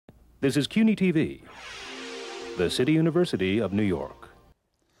This is CUNY TV, the City University of New York.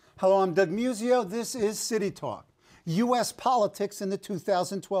 Hello, I'm Doug Muzzio. This is City Talk. U.S. politics in the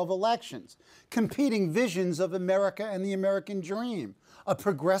 2012 elections, competing visions of America and the American dream, a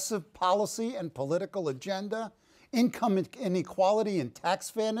progressive policy and political agenda, income inequality and tax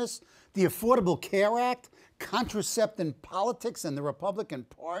fairness, the Affordable Care Act, contraceptive politics and the Republican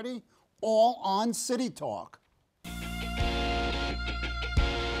Party, all on City Talk.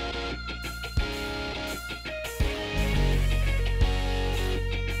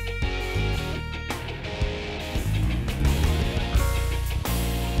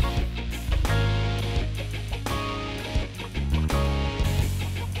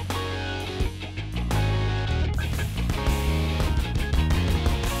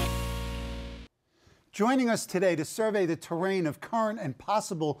 Joining us today to survey the terrain of current and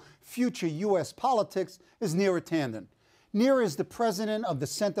possible future U.S. politics is Neera Tanden. Neera is the president of the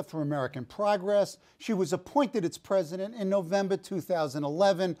Center for American Progress. She was appointed its president in November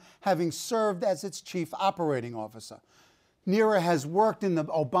 2011, having served as its chief operating officer. Neera has worked in the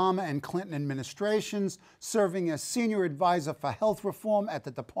Obama and Clinton administrations, serving as senior advisor for health reform at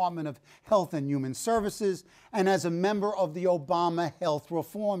the Department of Health and Human Services and as a member of the Obama Health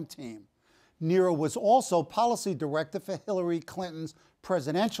Reform Team. Neera was also policy director for Hillary Clinton's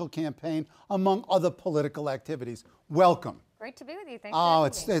presidential campaign, among other political activities. Welcome. Great to be with you. Thanks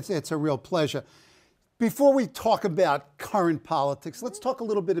for having me. It's a real pleasure. Before we talk about current politics, let's talk a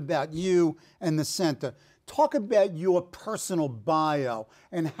little bit about you and the center. Talk about your personal bio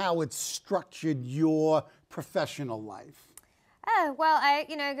and how it structured your professional life. Oh, well, I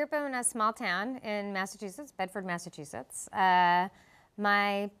grew up in a small town in Massachusetts, Bedford, Massachusetts.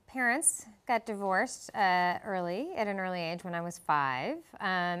 My parents got divorced at an early age when I was 5.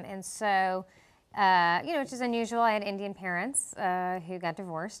 And so, which is unusual. I had Indian parents who got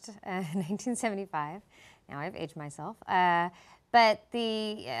divorced in 1975. Now I've aged myself. But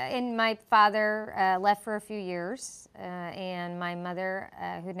my father left for a few years, and my mother,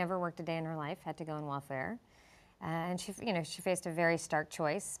 who'd never worked a day in her life, had to go on welfare. And she faced a very stark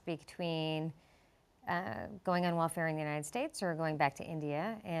choice between going on welfare in the United States or going back to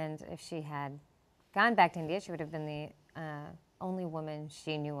India. And if she had gone back to India, she would have been the only woman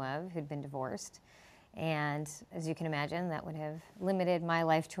she knew of who'd been divorced. And as you can imagine, that would have limited my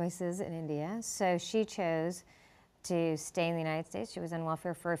life choices in India. So she chose to stay in the United States. She was on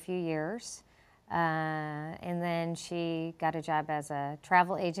welfare for a few years. And then she got a job as a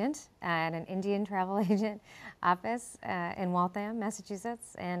travel agent at an Indian travel agent office in Waltham,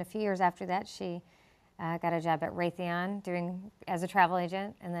 Massachusetts. And a few years after that, she got a job at Raytheon as a travel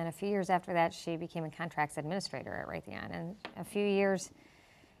agent, and then a few years after that, she became a contracts administrator at Raytheon. And a few years,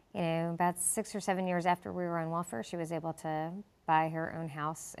 about 6 or 7 years after we were on welfare, she was able to buy her own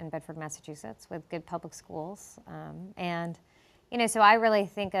house in Bedford, Massachusetts, with good public schools. So I really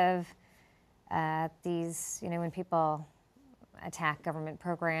think of these, when people attack government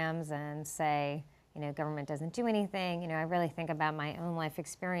programs and say, government doesn't do anything. I really think about my own life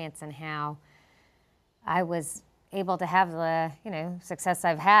experience and how I was able to have the, success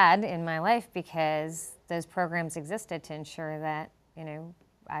I've had in my life because those programs existed to ensure that,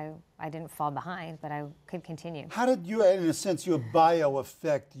 I didn't fall behind, but I could continue. How did you, in a sense, your bio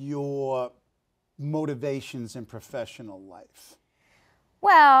affect your motivations in professional life?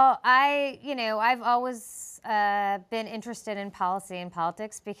 Well, I've always been interested in policy and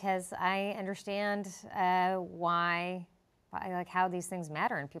politics because I understand how these things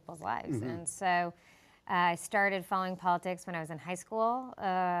matter in people's lives. Mm-hmm. And so I started following politics when I was in high school.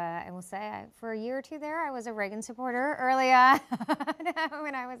 I will say for a year or two there, I was a Reagan supporter early on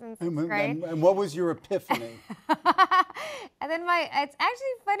when I was in 6th grade. And what was your epiphany? And then it's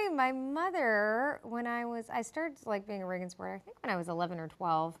actually funny, my mother, I started being a Reagan supporter, I think when I was 11 or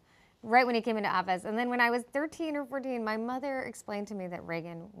 12, right when he came into office. And then when I was 13 or 14, my mother explained to me that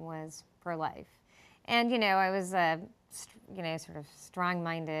Reagan was pro-life. And, I was sort of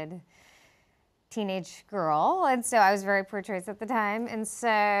strong-minded teenage girl, and so I was very pro-choice at the time, and so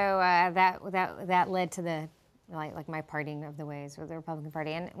that led to the my parting of the ways with the Republican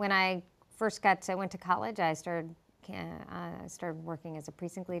Party. And when I first went to college, I started working as a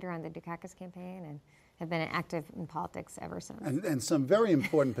precinct leader on the Dukakis campaign, and have been active in politics ever since. And some very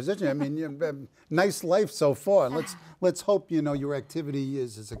important positions. I mean, nice life so far. Let's hope your activity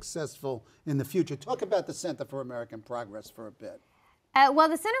is successful in the future. Talk about the Center for American Progress for a bit. Well,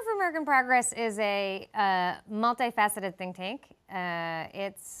 the Center for American Progress is a multifaceted think tank.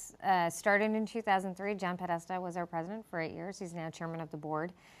 It's started in 2003. John Podesta was our president for 8 years. He's now chairman of the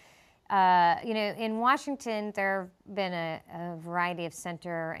board. You know, in Washington, there have been a variety of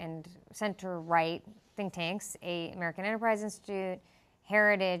center and center-right think tanks, American Enterprise Institute,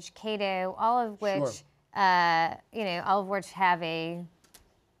 Heritage, Cato, all of which, you know, all of which have a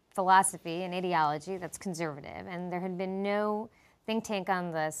philosophy and ideology that's conservative. And there had been no think tank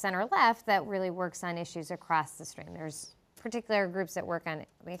on the center-left that really works on issues across the stream. There's particular groups that work on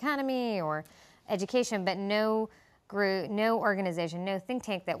the economy or education, but no group, no organization, no think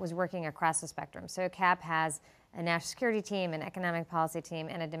tank that was working across the spectrum. So CAP has a national security team, an economic policy team,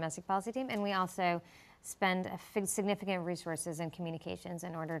 and a domestic policy team, and we also spend significant resources in communications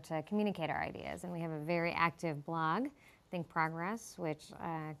in order to communicate our ideas. And we have a very active blog, Think Progress, which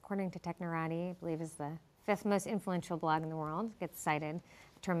according to Technorati, I believe is the 5th most influential blog in the world. Gets cited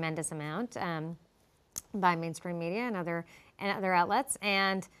a tremendous amount by mainstream media and other outlets.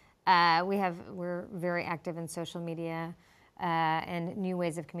 And we're very active in social media and new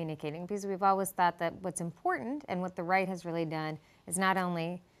ways of communicating, because we've always thought that what's important and what the right has really done is not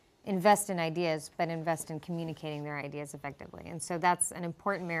only invest in ideas, but invest in communicating their ideas effectively. And so that's an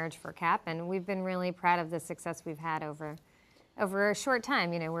important marriage for CAP, and we've been really proud of the success we've had over a short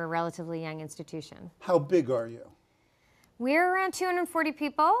time. You know, we're a relatively young institution. How big are you? We're around 240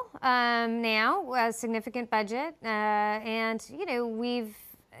 people now, a significant budget, and you know,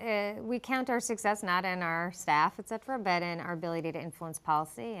 we count our success not in our staff, et cetera, but in our ability to influence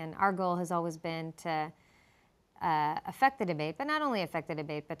policy. And our goal has always been to affect the debate, but not only affect the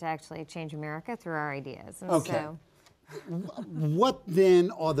debate, but to actually change America through our ideas. And okay. So, what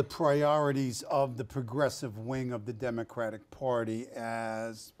then are the priorities of the progressive wing of the Democratic Party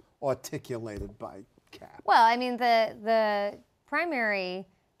as articulated by CAP? well, I mean, the primary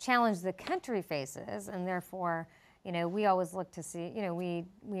challenge the country faces, and therefore, you know, we always look to see, you know, we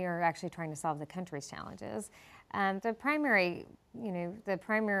are actually trying to solve the country's challenges. The primary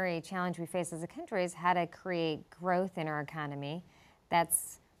challenge we face as a country is how to create growth in our economy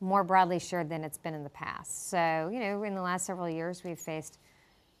that's more broadly shared than it's been in the past. So, you know, in the last several years, we've faced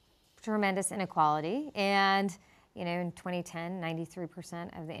tremendous inequality. And, you know, in 2010,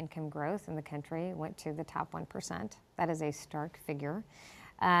 93% of the income growth in the country went to the top 1%. That is a stark figure.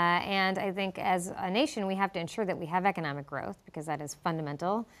 And I think as a nation, we have to ensure that we have economic growth, because that is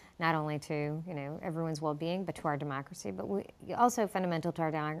fundamental, not only to, you know, everyone's well-being, but to our democracy. But also fundamental to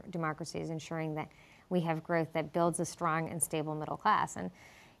our democracy is ensuring that we have growth that builds a strong and stable middle class. And,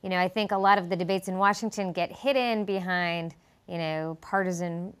 you know, I think a lot of the debates in Washington get hidden behind, you know,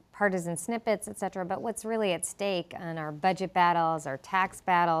 partisan snippets, et cetera. But what's really at stake on our budget battles, our tax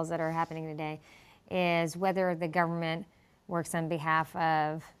battles that are happening today, is whether the government works on behalf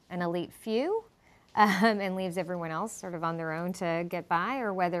of an elite few and leaves everyone else sort of on their own to get by,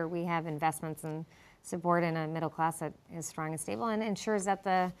 or whether we have investments and support in a middle class that is strong and stable and ensures that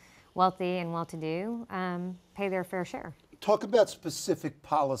the wealthy and well-to-do pay their fair share. Talk about specific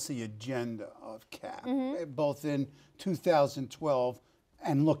policy agenda of CAP, both in 2012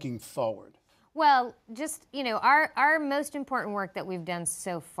 and looking forward. Well, just, you know, our most important work that we've done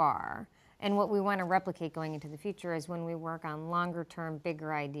so far, and what we want to replicate going into the future, is when we work on longer-term,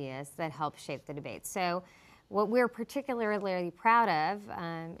 bigger ideas that help shape the debate. So what we're particularly proud of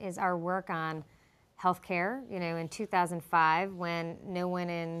is our work on healthcare. You know, in 2005, when no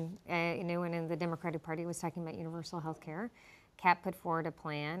one in the Democratic Party was talking about universal healthcare, CAP put forward a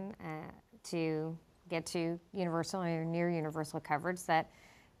plan to get to universal or near universal coverage that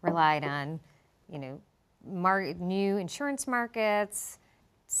relied on, you know, new insurance markets,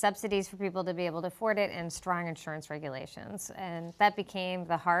 subsidies for people to be able to afford it, and strong insurance regulations. And that became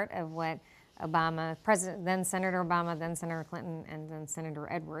the heart of what Obama, then Senator Obama, then Senator Clinton, and then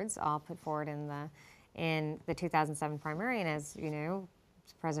Senator Edwards all put forward in the 2007 primary. And as you know,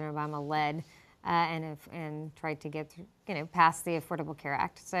 President Obama led and tried to get through, you know, pass the Affordable Care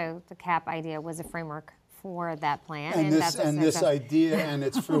Act. So the CAP idea was a framework for that plan. And this idea and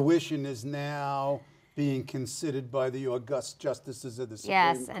its fruition is now being considered by the august justices of the Supreme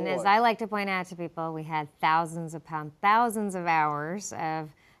Court. Yes, and as I like to point out to people, we had thousands upon thousands of hours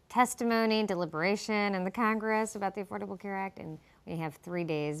of testimony, deliberation in the Congress about the Affordable Care Act, and we have 3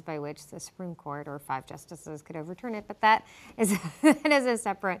 days by which the Supreme Court or 5 justices could overturn it. But that is a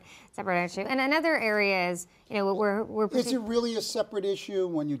separate issue. And another area is, you know, we're is it really a separate issue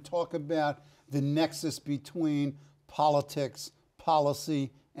when you talk about the nexus between politics,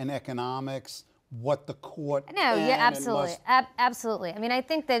 policy, and economics? What the court absolutely. Absolutely. I mean, I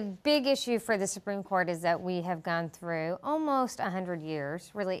think the big issue for the Supreme Court is that we have gone through almost 100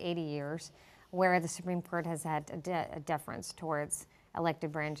 years, really 80 years, where the Supreme Court has had a deference towards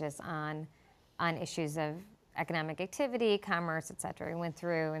elected branches on issues of economic activity, commerce, et cetera. We went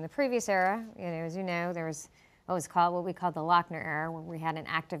through in the previous era, as you know, there was what we called the Lochner era, where we had an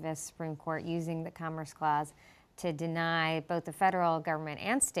activist Supreme Court using the Commerce Clause to deny both the federal government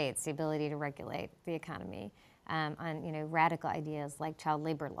and states the ability to regulate the economy on radical ideas like child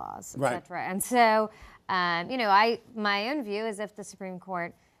labor laws, et cetera. And so, my own view is if the Supreme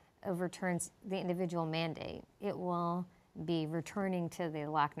Court overturns the individual mandate, it will be returning to the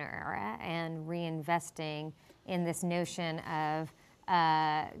Lochner era and reinvesting in this notion of,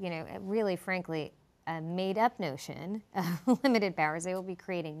 really, frankly, a made-up notion of limited powers. They will be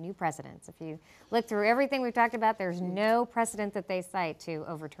creating new precedents. If you look through everything we've talked about, there's no precedent that they cite to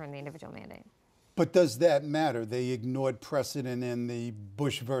overturn the individual mandate. But does that matter? They ignored precedent in the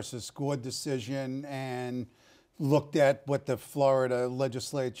Bush versus Gore decision and looked at what the Florida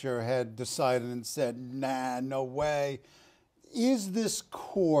legislature had decided and said, nah, no way. Is this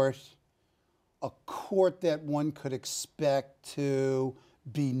court a court that one could expect to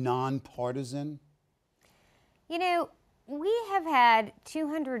be nonpartisan? We have had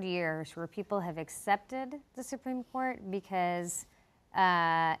 200 years where people have accepted the Supreme Court because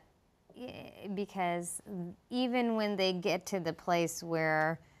even when they get to the place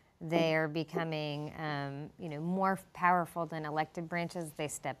where they are becoming, more powerful than elected branches, they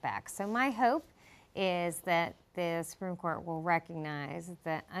step back. So my hope is that the Supreme Court will recognize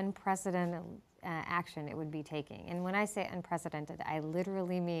the unprecedented action it would be taking. And when I say unprecedented, I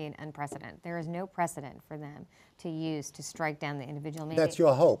literally mean unprecedented. There is no precedent for them to use to strike down the individual mandate. That's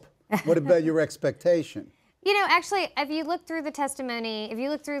your hope. What about your expectation? Actually, if you look through the testimony, if you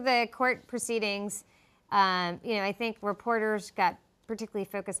look through the court proceedings, I think reporters got particularly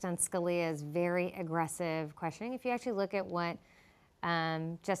focused on Scalia's very aggressive questioning. If you actually look at what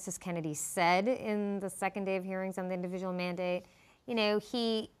Justice Kennedy said in the second day of hearings on the individual mandate,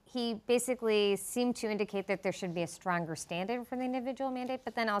 he basically seemed to indicate that there should be a stronger standard for the individual mandate,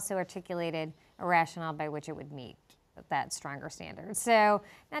 but then also articulated a rationale by which it would meet that stronger standard. So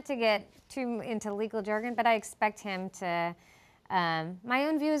not to get too into legal jargon, but I expect him to, my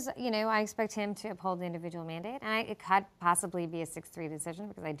own view is, I expect him to uphold the individual mandate. And it could possibly be a 6-3 decision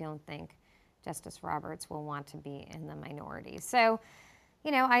because I don't think Justice Roberts will want to be in the minority. So,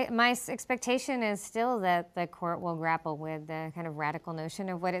 my expectation is still that the court will grapple with the kind of radical notion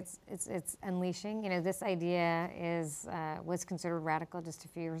of what it's unleashing. This idea was considered radical just a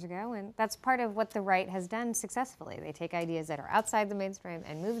few years ago, and that's part of what the right has done successfully. They take ideas that are outside the mainstream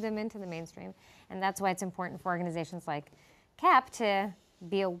and move them into the mainstream, and that's why it's important for organizations like CAP to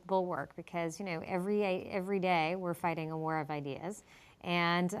be a bulwark because, every day we're fighting a war of ideas.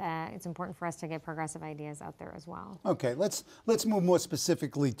 And it's important for us to get progressive ideas out there as well. Okay, let's move more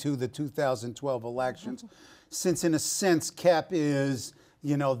specifically to the 2012 elections, since in a sense CAP is,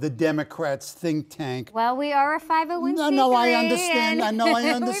 the Democrats' think tank. Well, we are a 501c3. No, I understand. I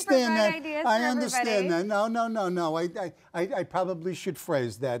understand that. Ideas I for understand everybody. that. No. I probably should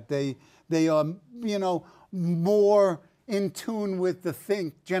phrase that. They are, more in tune with the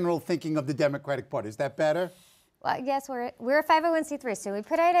general thinking of the Democratic Party. Is that better? Well, yes, we're a 501c3, so we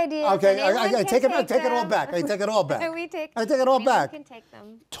put out ideas. Okay, I take it all back. I take it all back. I take it all back. Can take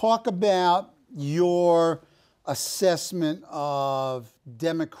them. Talk about your assessment of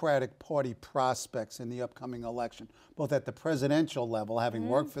Democratic Party prospects in the upcoming election, both at the presidential level, having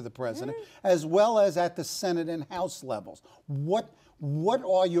worked for the president, as well as at the Senate and House levels. What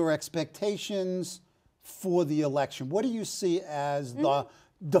are your expectations for the election? What do you see as the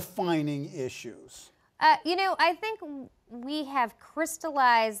defining issues? I think we have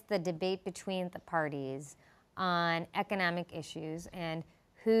crystallized the debate between the parties on economic issues and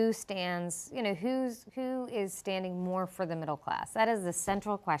who stands, who is standing more for the middle class. That is the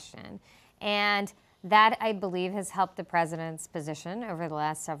central question. And that, I believe, has helped the president's position over the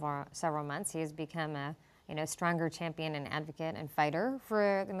last several months. He has become a, stronger champion and advocate and fighter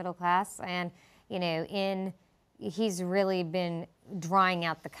for the middle class. And, he's really been drawing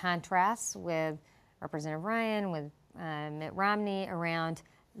out the contrasts with Representative Ryan, with Mitt Romney around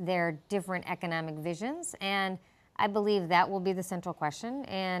their different economic visions. And I believe that will be the central question.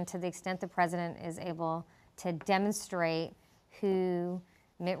 And to the extent the president is able to demonstrate who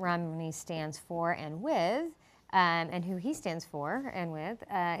Mitt Romney stands for and with, and who he stands for and with,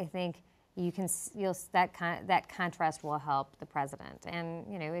 I think that contrast will help the president. And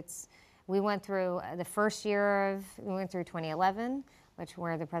we went through the first year we went through 2011,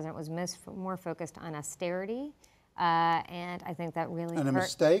 where the president was more focused on austerity, and I think that really hurt. And a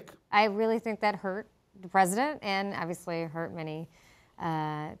mistake? I really think that hurt the president and obviously hurt many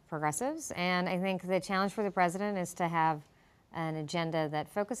progressives. And I think the challenge for the president is to have an agenda that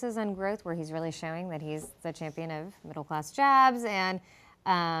focuses on growth, where he's really showing that he's the champion of middle-class jobs and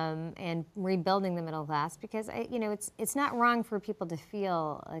rebuilding the middle class. Because it's not wrong for people to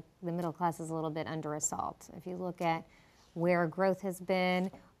feel like the middle class is a little bit under assault. If you look at where growth has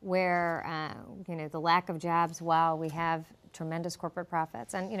been, where the lack of jobs, while we have tremendous corporate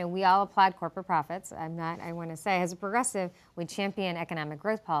profits, and we all applaud corporate profits. I want to say, as a progressive, we champion economic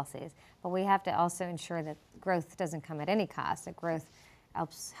growth policies, but we have to also ensure that growth doesn't come at any cost. That growth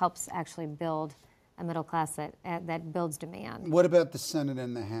helps actually build a middle class that builds demand. What about the Senate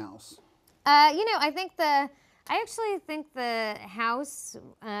and the House? I actually think the House,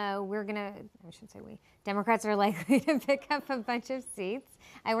 Democrats are likely to pick up a bunch of seats.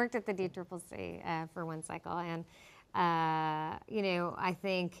 I worked at the DCCC for one cycle, and I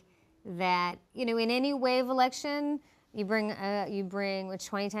think that in any wave election, you bring which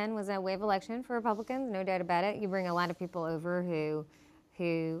 2010 was a wave election for Republicans, no doubt about it. You bring a lot of people over who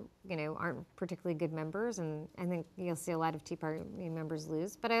aren't particularly good members, and I think you'll see a lot of Tea Party members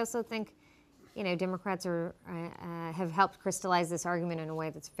lose. But I also think Democrats have helped crystallize this argument in a way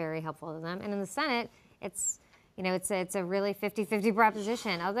that's very helpful to them. And in the Senate, it's a really 50-50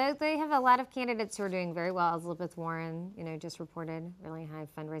 proposition. Although they have a lot of candidates who are doing very well. Elizabeth Warren, just reported really high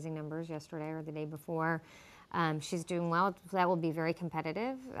fundraising numbers yesterday or the day before. She's doing well. That will be very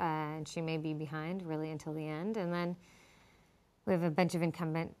competitive, and she may be behind really until the end. And then we have a bunch of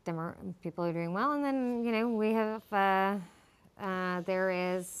incumbent people who are doing well. And then we have there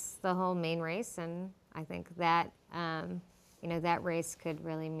is the whole Maine race, and I think that that race could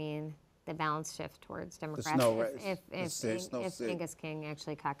really mean the balance shift towards Democrats if Angus King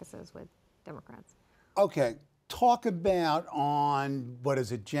actually caucuses with Democrats. Okay, talk about on,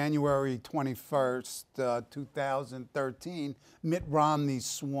 January 21st, 2013, Mitt Romney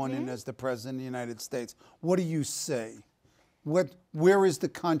sworn in as the President of the United States. What do you say? Where is the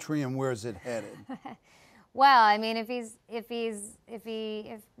country and where is it headed? Well, I mean, if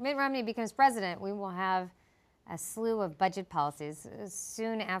Mitt Romney becomes president, we will have a slew of budget policies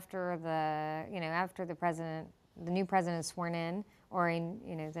soon after the new president is sworn in, or in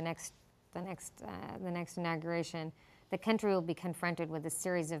the next inauguration. The country will be confronted with a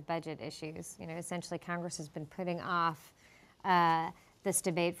series of budget issues. Essentially, Congress has been putting off this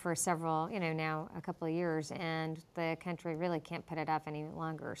debate for several, now a couple of years, and the country really can't put it off any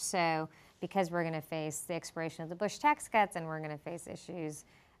longer. So, because we're going to face the expiration of the Bush tax cuts, and we're going to face issues,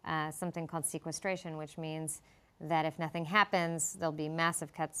 something called sequestration, which means that if nothing happens, there'll be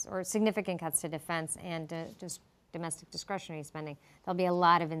massive cuts or significant cuts to defense and just domestic discretionary spending. There'll be a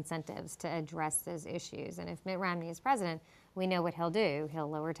lot of incentives to address those issues. And if Mitt Romney is president, we know what he'll do. He'll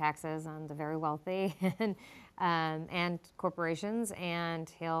lower taxes on the very wealthy and corporations, and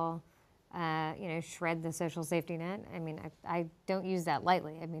he'll shred the social safety net. I mean, I don't use that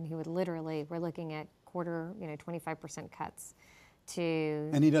lightly. I mean, he would literally, we're looking at 25% cuts to...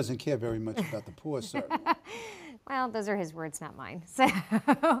 And he doesn't care very much about the poor, certainly. Well, those are his words, not mine. So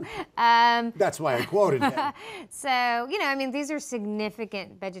that's why I quoted him. So, I mean, these are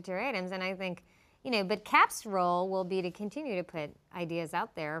significant budgetary items, and I think, but CAP's role will be to continue to put ideas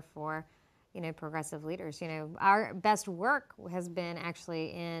out there for, progressive leaders. Our best work has been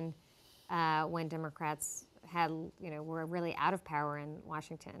actually in when Democrats were really out of power in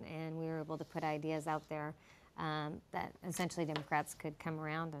Washington, and we were able to put ideas out there that essentially Democrats could come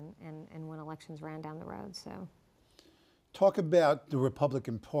around and win elections around down the road. So, talk about the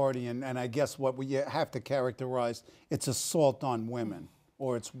Republican Party, and I guess what we have to characterize, it's assault on women,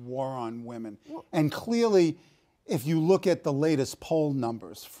 or it's war on women. And clearly, if you look at the latest poll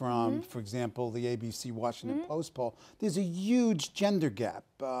numbers from, for example, the ABC Washington Post poll, there's a huge gender gap.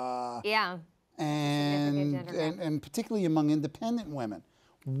 Yeah. And particularly among independent women.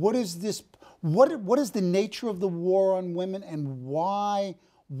 What is this? What is the nature of the war on women, and why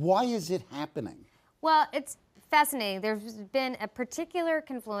is it happening? Well, it's fascinating. There's been a particular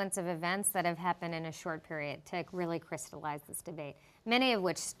confluence of events that have happened in a short period to really crystallize this debate, many of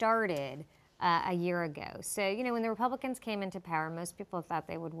which started a year ago. So, when the Republicans came into power, most people thought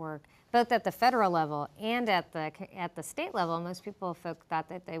they would work both at the federal level and at the state level. Most people thought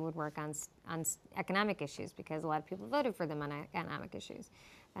that they would work on economic issues, because a lot of people voted for them on economic issues.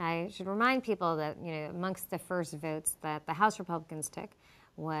 I should remind people that, amongst the first votes that the House Republicans took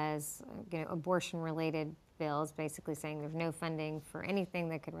was, abortion-related bills, basically saying there's no funding for anything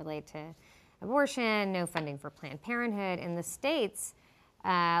that could relate to abortion, no funding for Planned Parenthood. In the states,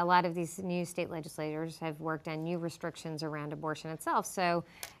 a lot of these new state legislators have worked on new restrictions around abortion itself. So,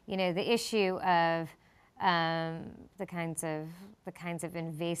 the issue of the kinds of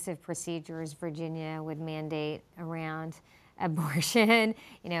invasive procedures Virginia would mandate around abortion,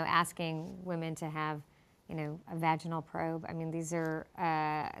 asking women to have, a vaginal probe. I mean, these are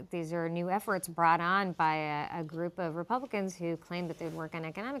new efforts brought on by a group of Republicans who claim that they'd work on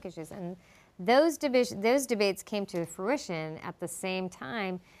economic issues. And those debates came to fruition at the same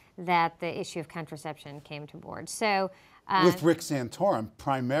time that the issue of contraception came to board. So with Rick Santorum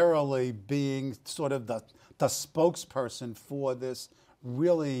primarily being sort of the spokesperson for this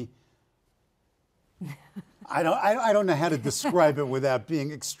really, I don't know how to describe it without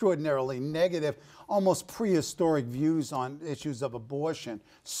being extraordinarily negative, almost prehistoric views on issues of abortion.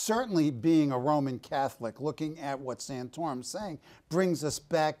 Certainly being a Roman Catholic, looking at what Santorum's saying, brings us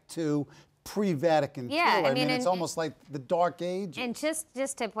back to pre-Vatican II. I mean, it's almost like the Dark Ages. And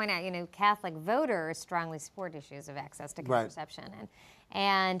just to point out, Catholic voters strongly support issues of access to contraception. Right.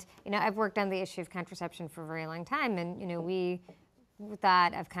 And I've worked on the issue of contraception for a very long time, and we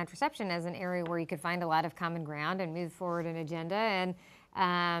thought of contraception as an area where you could find a lot of common ground and move forward an agenda. And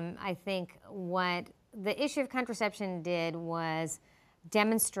I think what the issue of contraception did was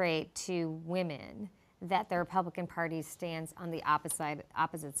demonstrate to women that the Republican Party stands on the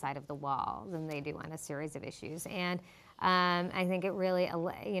opposite side of the wall than they do on a series of issues. And I think it really,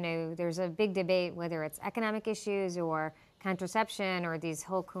 there's a big debate whether it's economic issues or contraception or these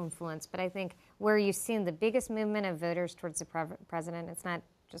whole confluence. But I think where you've seen the biggest movement of voters towards the president, it's not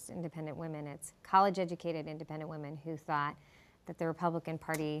just independent women, it's college-educated independent women who thought that the Republican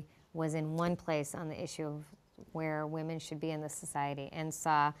Party was in one place on the issue of where women should be in the society, and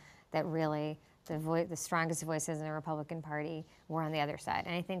saw that really the strongest voices in the Republican Party were on the other side.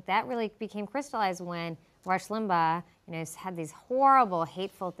 And I think that really became crystallized when Rush Limbaugh, had these horrible,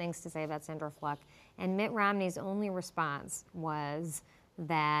 hateful things to say about Sandra Fluck, and Mitt Romney's only response was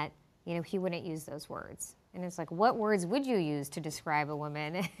that, he wouldn't use those words. And it's like, what words would you use to describe a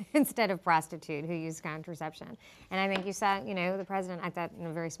woman instead of prostitute who used contraception? And I think you saw, the president, I thought, in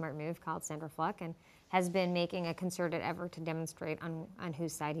a very smart move, called Sandra Fluck, and has been making a concerted effort to demonstrate on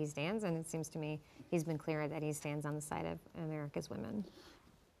whose side he stands. And it seems to me he's been clear that he stands on the side of America's women.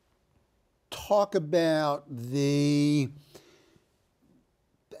 Talk about the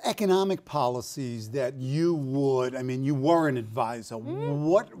economic policies that you would, you were an advisor.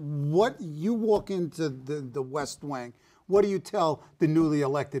 What you walk into the West Wing, what do you tell the newly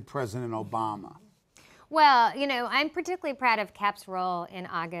elected President Obama? Well, I'm particularly proud of CAP's role in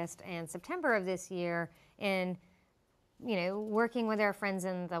August and September of this year in, working with our friends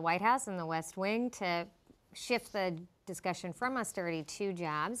in the White House and the West Wing to shift the discussion from austerity to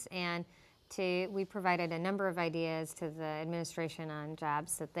jobs, and we provided a number of ideas to the administration on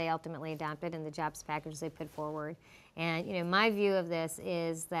jobs that they ultimately adopted in the jobs package they put forward. And my view of this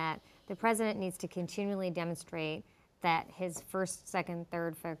is that the president needs to continually demonstrate that his first, second,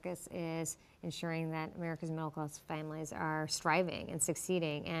 third focus is ensuring that America's middle-class families are striving and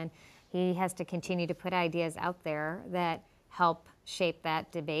succeeding. And he has to continue to put ideas out there that help shape that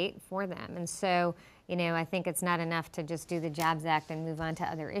debate for them. And so, I think it's not enough to just do the Jobs Act and move on to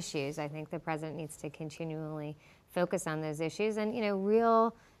other issues. I think the president needs to continually focus on those issues. And,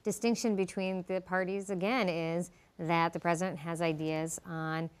 real distinction between the parties, again, is that the president has ideas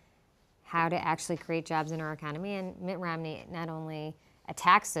on how to actually create jobs in our economy. And Mitt Romney not only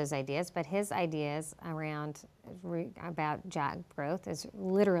attacks those ideas, but his ideas about job growth is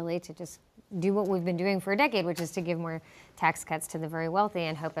literally to just do what we've been doing for a decade, which is to give more tax cuts to the very wealthy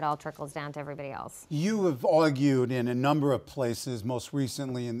and hope it all trickles down to everybody else. You have argued in a number of places, most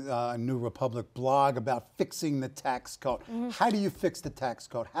recently in a New Republic blog, about fixing the tax code. How do you fix the tax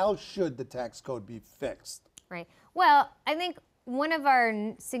code? How should the tax code be fixed? Right. Well, I think one of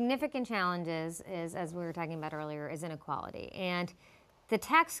our significant challenges is, as we were talking about earlier, is inequality. And the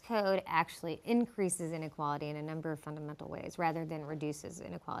tax code actually increases inequality in a number of fundamental ways rather than reduces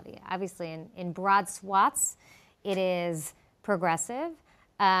inequality. Obviously, in broad swaths, it is progressive.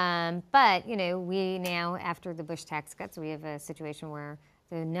 But, we now, after the Bush tax cuts, we have a situation where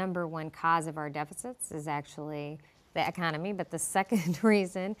the number one cause of our deficits is actually the economy. But the second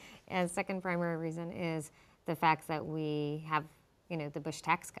second primary reason is the fact that we have the Bush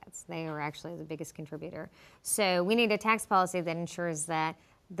tax cuts. They are actually the biggest contributor. So we need a tax policy that ensures that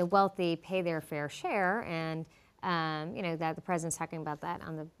the wealthy pay their fair share, and that the president's talking about that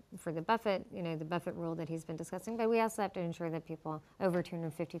for the Buffett, the Buffett rule that he's been discussing. But we also have to ensure that people over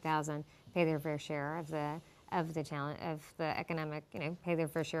 250,000 pay their fair share of the economic, pay their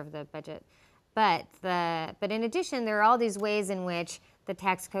fair share of the budget. But in addition, there are all these ways in which the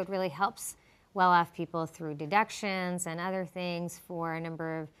tax code really helps well-off people through deductions and other things for a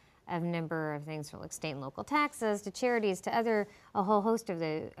number of things, from like state and local taxes to charities to a whole host of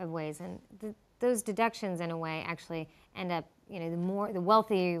ways. And those deductions, in a way, actually end up, the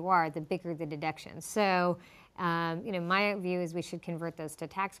wealthier you are, the bigger the deductions. So, my view is we should convert those to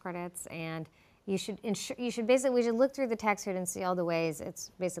tax credits, and we should look through the tax code and see all the ways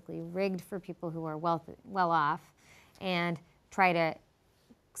it's basically rigged for people who are well off, and try to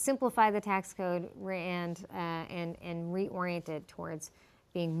simplify the tax code and reorient it towards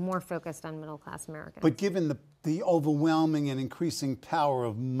being more focused on middle-class Americans. But given the overwhelming and increasing power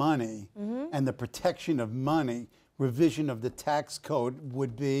of money and the protection of money, revision of the tax code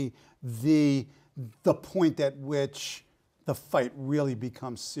would be the point at which the fight really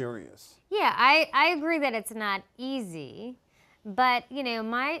becomes serious. Yeah, I agree that it's not easy, but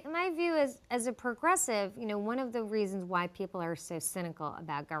my view is, as a progressive, one of the reasons why people are so cynical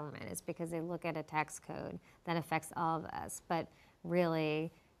about government is because they look at a tax code that affects all of us, but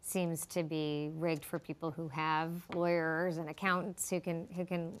really seems to be rigged for people who have lawyers and accountants who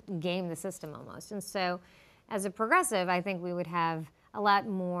can game the system almost. And so, as a progressive, I think we would have a lot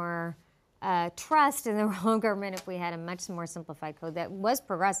more trust in the role of government if we had a much more simplified code that was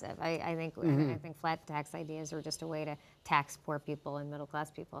progressive. I think flat tax ideas are just a way to tax poor people and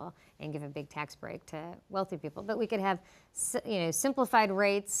middle-class people and give a big tax break to wealthy people. But we could have simplified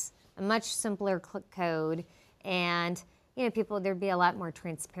rates, a much simpler code, and there'd be a lot more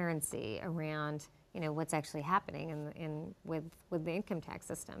transparency around what's actually happening with the income tax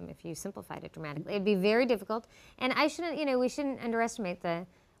system if you simplified it dramatically. It'd be very difficult, and we shouldn't underestimate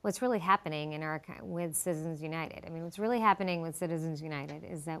what's really happening with Citizens United. I mean, what's really happening with Citizens United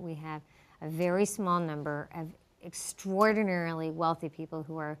is that we have a very small number of extraordinarily wealthy people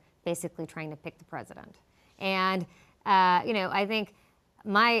who are basically trying to pick the president. And I think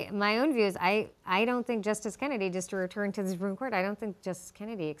my own view is I don't think Justice Kennedy, just to return to the Supreme Court, I don't think Justice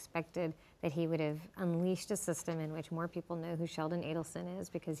Kennedy expected that he would have unleashed a system in which more people know who Sheldon Adelson is,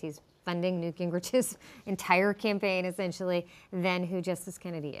 because he's funding Newt Gingrich's entire campaign, essentially, than who Justice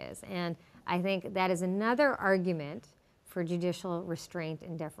Kennedy is. And I think that is another argument for judicial restraint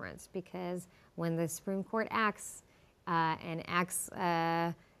and deference, because when the Supreme Court acts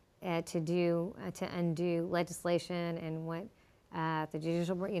to undo legislation and what the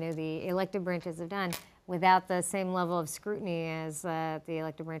judicial, the elected branches have done, without the same level of scrutiny as the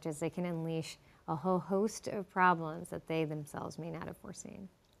elected branches, they can unleash a whole host of problems that they themselves may not have foreseen.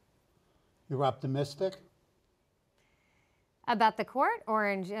 You're optimistic? About the court or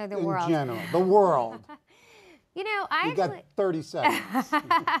in the world? In general, the world. You got 30 seconds.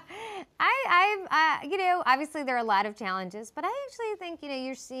 Obviously there are a lot of challenges, but I actually think,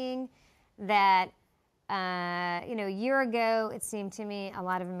 you're seeing that a year ago, it seemed to me a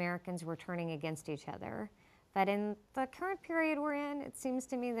lot of Americans were turning against each other. But in the current period we're in, it seems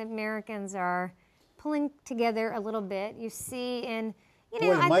to me that Americans are pulling together a little bit. You see in,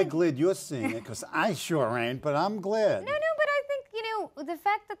 Boy, am I glad you're seeing it, because I sure ain't, but I'm glad. No, but I think, the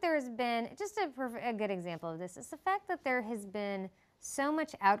fact that there has been, just a good example of this, is the fact that there has been so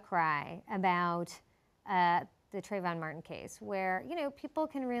much outcry about the Trayvon Martin case, where, people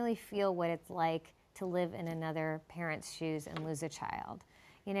can really feel what it's like to live in another parent's shoes and lose a child.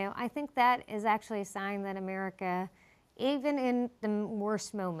 I think that is actually a sign that America, even in the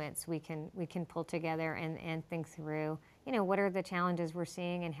worst moments, we can pull together and think through, what are the challenges we're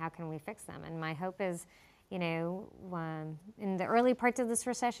seeing and how can we fix them. And my hope is, in the early parts of this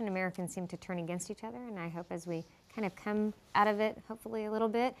recession, Americans seem to turn against each other, and I hope as we kind of come out of it, hopefully a little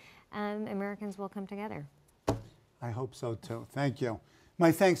bit, Americans will come together. I hope so too. Thank you.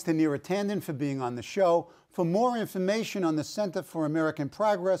 My thanks to Neera Tanden for being on the show. For more information on the Center for American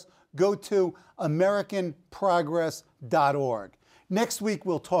Progress, go to americanprogress.org. Next week,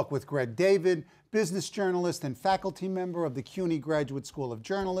 we'll talk with Greg David, business journalist and faculty member of the CUNY Graduate School of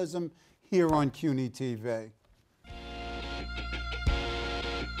Journalism, here on CUNY TV.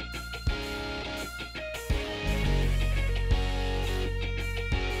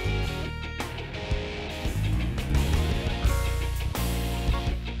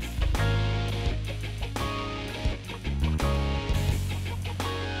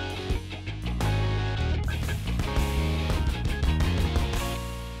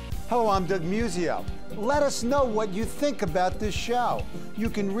 Hello, I'm Doug Muzzio. Let us know what you think about this show. You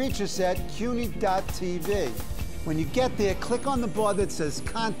can reach us at CUNY.TV. When you get there, click on the bar that says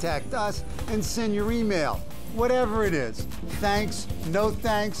Contact Us and send your email. Whatever it is. Thanks, no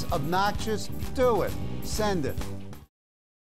thanks, obnoxious, do it. Send it.